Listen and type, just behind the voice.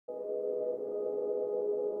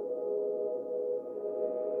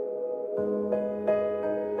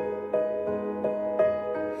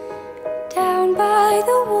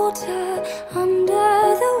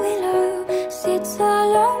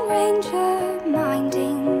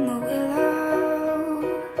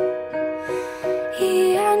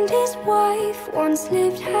once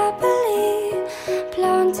lived happily,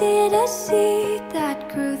 planted a seed that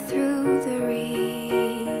grew through the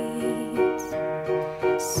reeds.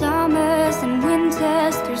 Summers and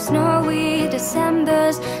winters, through snowy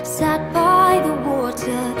Decembers, sat by the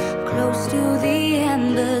water, close to the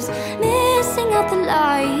embers, missing out the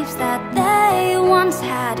lives that they once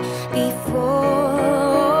had before.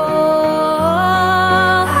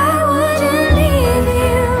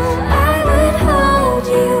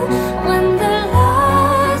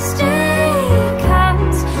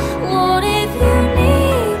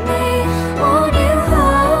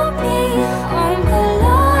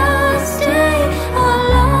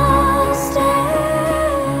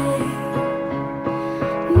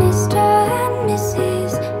 Mr. and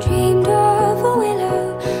Mrs. dreamed of a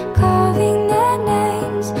willow, carving their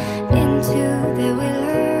names into the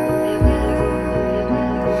willow.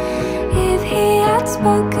 If he had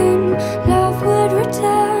spoken, love would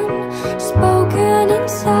return, spoken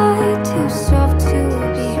inside, too soft to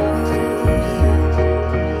be heard.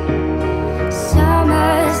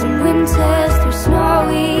 Summers and winters, through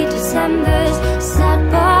snowy Decembers, sat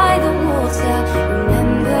by the water,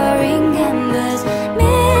 remembering embers,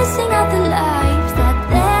 missing out the lives that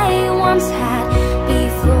they once had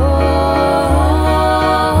before.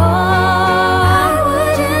 I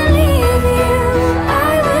wouldn't leave you,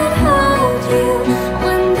 I would hold you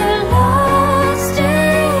when the last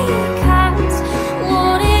day comes.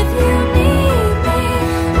 What if you need me?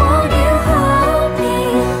 Won't you hold me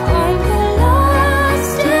on the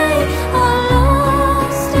last day, our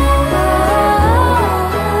last day?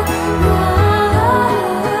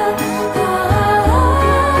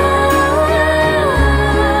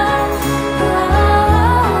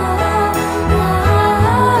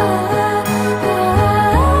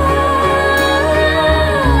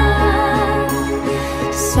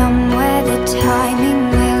 Somewhere the timing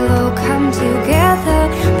will all come together,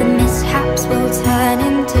 the mishaps will turn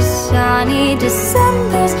into sunny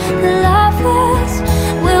Decembers. The lovers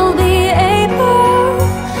will be able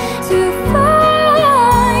to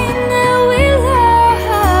find their willow.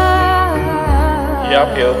 Ja,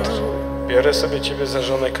 Piotr, biorę sobie ciebie za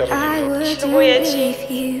żonę, Karolino. Ślubuję ci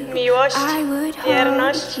miłość,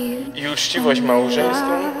 wierność I uczciwość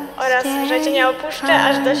małżeńską. oraz, że cię nie opuszczę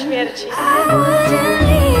aż do śmierci. I wouldn't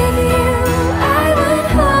leave